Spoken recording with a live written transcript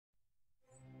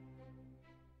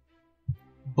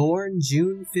Born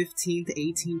June 15,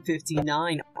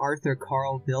 1859, Arthur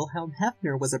Carl Wilhelm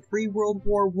Heffter was a pre-World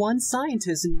War I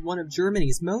scientist in one of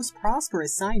Germany's most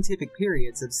prosperous scientific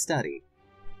periods of study.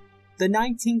 The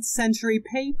 19th century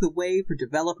paved the way for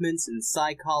developments in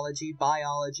psychology,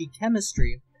 biology,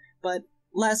 chemistry, but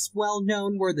less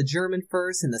well-known were the German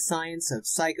firsts in the science of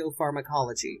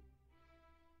psychopharmacology.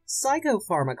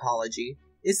 Psychopharmacology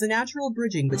is the natural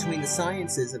bridging between the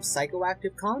sciences of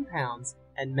psychoactive compounds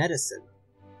and medicine.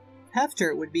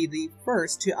 Heffter would be the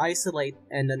first to isolate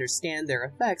and understand their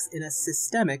effects in a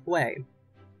systemic way,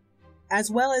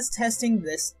 as well as testing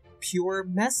this pure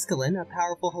mescaline, a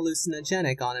powerful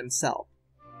hallucinogenic, on himself.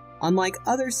 Unlike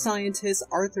other scientists,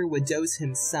 Arthur would dose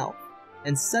himself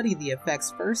and study the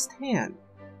effects firsthand,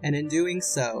 and in doing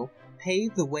so,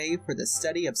 paved the way for the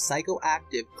study of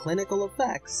psychoactive clinical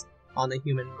effects on the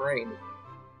human brain.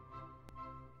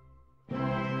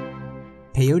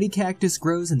 Peyote cactus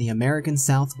grows in the American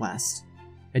Southwest.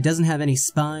 It doesn't have any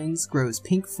spines, grows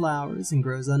pink flowers, and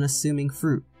grows unassuming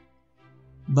fruit.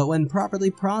 But when properly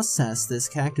processed, this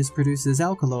cactus produces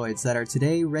alkaloids that are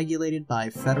today regulated by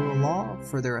federal law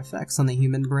for their effects on the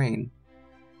human brain.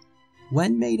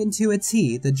 When made into a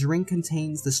tea, the drink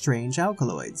contains the strange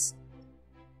alkaloids.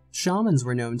 Shamans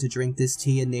were known to drink this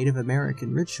tea in Native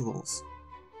American rituals.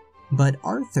 But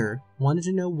Arthur wanted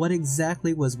to know what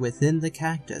exactly was within the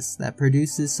cactus that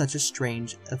produces such a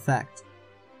strange effect.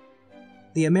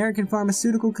 The American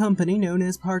pharmaceutical company known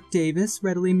as Parke-Davis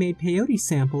readily made peyote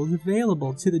samples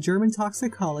available to the German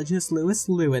toxicologist Louis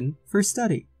Lewin for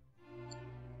study.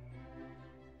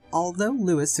 Although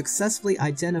Lewis successfully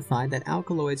identified that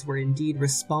alkaloids were indeed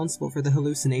responsible for the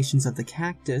hallucinations of the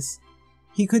cactus,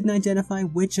 he couldn't identify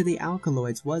which of the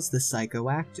alkaloids was the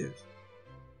psychoactive.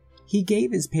 He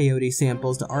gave his peyote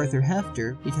samples to Arthur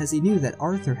Heffter because he knew that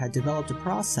Arthur had developed a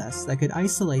process that could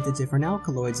isolate the different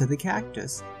alkaloids of the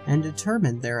cactus and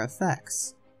determine their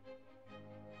effects.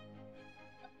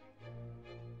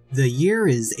 The year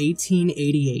is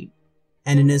 1888,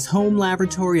 and in his home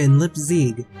laboratory in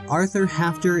Leipzig, Arthur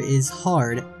Heffter is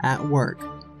hard at work.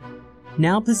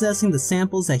 Now possessing the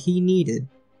samples that he needed,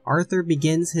 Arthur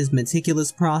begins his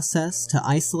meticulous process to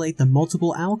isolate the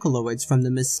multiple alkaloids from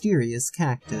the mysterious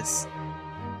cactus.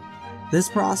 This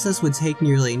process would take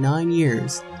nearly 9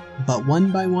 years, but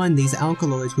one by one these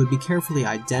alkaloids would be carefully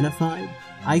identified,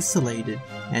 isolated,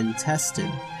 and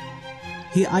tested.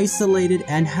 He isolated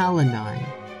anhalanine,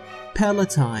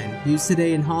 palatine, used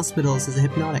today in hospitals as a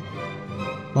hypnotic,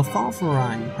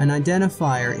 lophophorine, an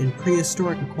identifier in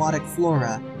prehistoric aquatic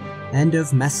flora, and of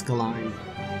mescaline.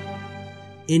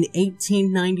 In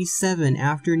 1897,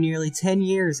 after nearly 10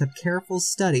 years of careful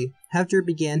study, Heffter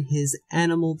began his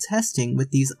animal testing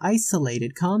with these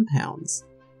isolated compounds.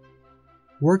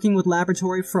 Working with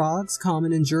laboratory frogs,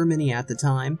 common in Germany at the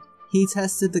time, he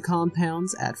tested the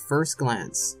compounds at first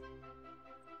glance.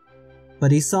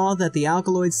 But he saw that the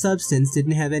alkaloid substance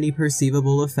didn't have any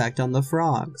perceivable effect on the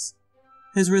frogs.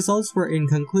 His results were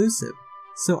inconclusive,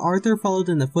 so Arthur followed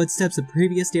in the footsteps of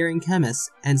previous daring chemists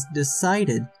and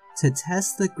decided to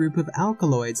test the group of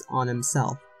alkaloids on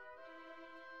himself.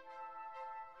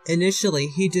 Initially,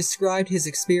 he described his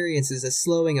experiences as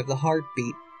slowing of the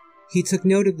heartbeat. He took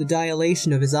note of the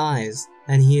dilation of his eyes,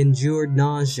 and he endured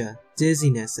nausea,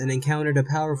 dizziness, and encountered a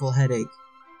powerful headache.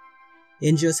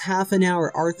 In just half an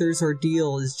hour, Arthur's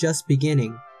ordeal is just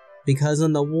beginning, because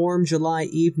on the warm July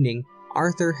evening,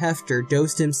 Arthur Heffter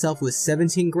dosed himself with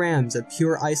 17 grams of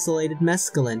pure isolated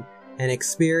mescaline and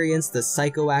experienced the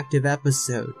psychoactive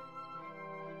episode.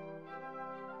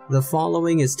 The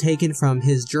following is taken from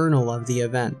his journal of the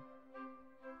event.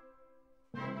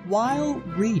 While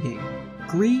reading,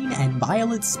 green and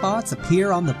violet spots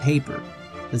appear on the paper.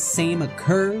 The same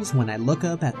occurs when I look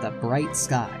up at the bright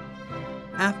sky.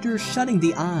 After shutting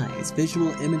the eyes,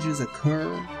 visual images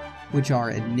occur, which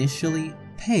are initially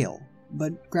pale,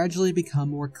 but gradually become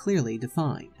more clearly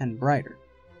defined and brighter.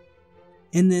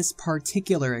 In this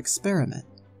particular experiment,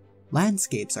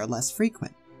 landscapes are less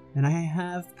frequent, and I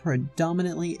have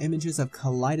predominantly images of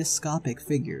kaleidoscopic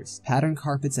figures, patterned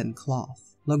carpets and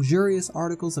cloth, luxurious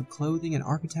articles of clothing and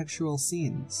architectural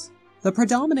scenes. The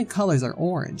predominant colors are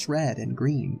orange, red, and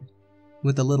green,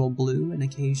 with a little blue and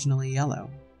occasionally yellow.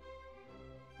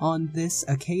 On this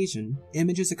occasion,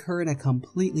 images occur in a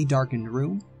completely darkened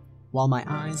room, while my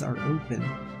eyes are open,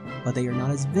 but they are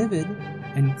not as vivid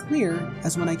and clear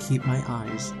as when I keep my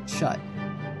eyes shut.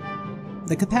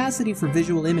 The capacity for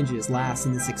visual images lasts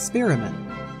in this experiment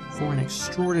for an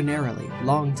extraordinarily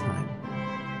long time.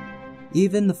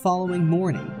 Even the following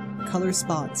morning, color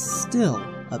spots still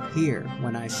appear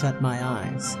when I shut my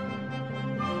eyes.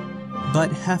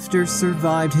 But Heffter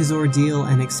survived his ordeal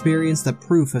and experienced the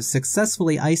proof of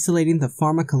successfully isolating the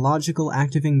pharmacological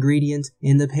active ingredient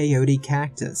in the peyote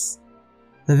cactus,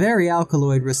 the very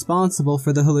alkaloid responsible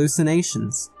for the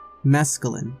hallucinations,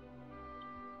 mescaline.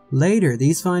 Later,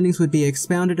 these findings would be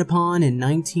expounded upon in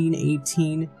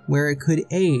 1918, where it could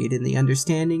aid in the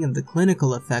understanding of the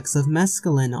clinical effects of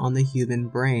mescaline on the human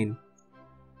brain.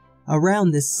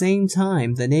 Around this same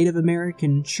time, the Native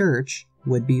American Church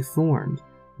would be formed,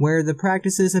 where the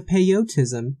practices of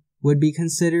peyotism would be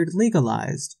considered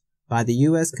legalized by the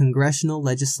U.S. Congressional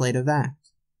Legislative Act.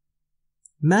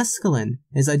 Mescaline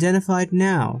is identified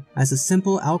now as a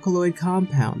simple alkaloid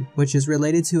compound which is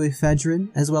related to ephedrine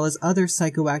as well as other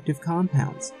psychoactive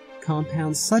compounds,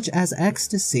 compounds such as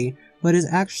ecstasy, but is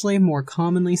actually more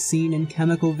commonly seen in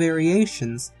chemical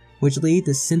variations which lead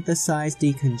to synthesized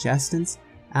decongestants,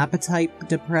 appetite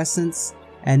depressants,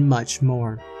 and much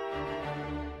more.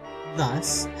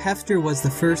 Thus, Heffter was the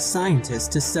first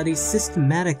scientist to study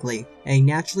systematically a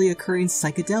naturally occurring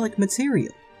psychedelic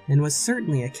material, and was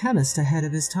certainly a chemist ahead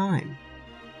of his time.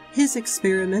 His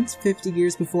experiments 50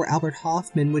 years before Albert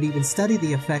Hofmann would even study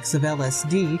the effects of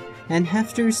LSD, and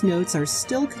Heffter's notes are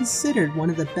still considered one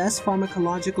of the best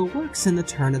pharmacological works in the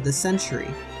turn of the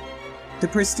century. The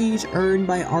prestige earned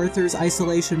by Arthur's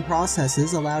isolation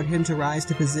processes allowed him to rise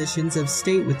to positions of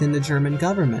state within the German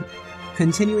government,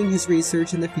 continuing his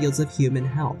research in the fields of human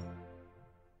health.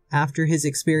 After his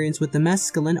experience with the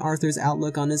mescaline, Arthur's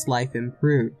outlook on his life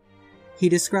improved. He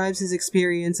describes his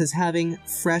experience as having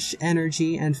fresh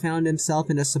energy and found himself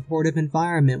in a supportive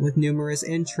environment with numerous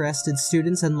interested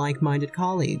students and like-minded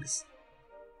colleagues.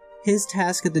 His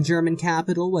task at the German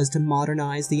capital was to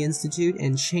modernize the institute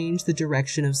and change the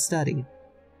direction of study.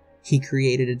 He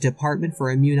created a department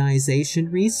for immunization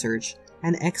research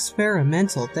and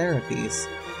experimental therapies.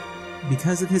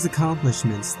 Because of his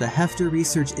accomplishments, the Heffter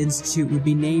Research Institute would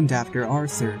be named after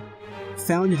Arthur,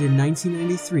 founded in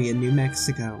 1993 in New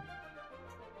Mexico.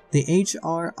 The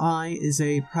HRI is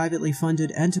a privately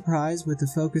funded enterprise with the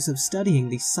focus of studying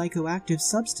the psychoactive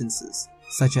substances,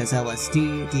 such as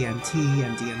LSD, DMT,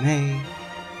 and MDMA,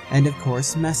 and of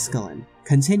course mescaline,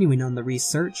 continuing on the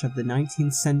research of the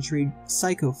 19th century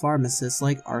psychopharmacists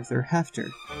like Arthur Heffter.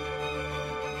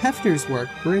 Heffter's work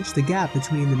bridged the gap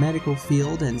between the medical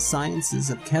field and sciences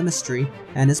of chemistry,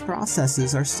 and his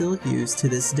processes are still used to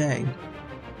this day.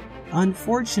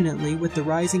 Unfortunately, with the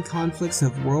rising conflicts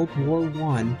of World War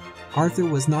I, Arthur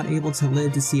was not able to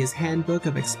live to see his handbook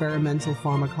of experimental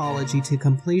pharmacology to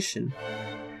completion.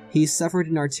 He suffered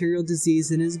an arterial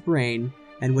disease in his brain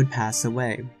and would pass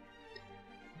away.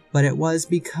 But it was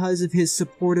because of his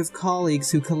supportive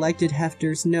colleagues who collected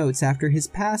Heffter's notes after his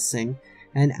passing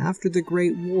and after the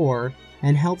Great War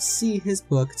and helped see his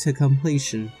book to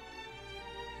completion.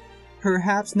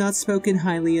 Perhaps not spoken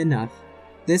highly enough,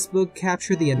 this book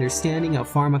captured the understanding of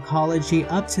pharmacology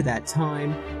up to that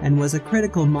time and was a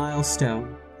critical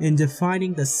milestone in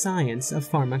defining the science of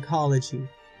pharmacology.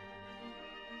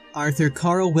 Arthur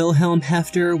Carl Wilhelm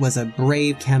Heffter was a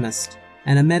brave chemist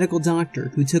and a medical doctor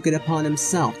who took it upon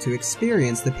himself to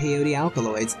experience the peyote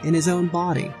alkaloids in his own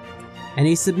body, and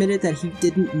he submitted that he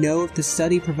didn't know if the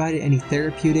study provided any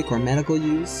therapeutic or medical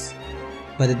use,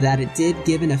 but that it did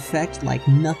give an effect like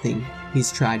nothing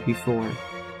he's tried before.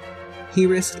 He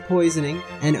risked poisoning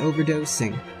and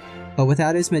overdosing, but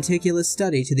without his meticulous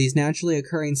study to these naturally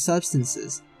occurring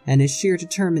substances and his sheer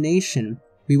determination,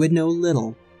 we would know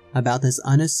little about this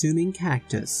unassuming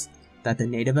cactus that the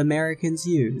Native Americans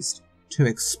used to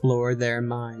explore their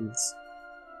minds.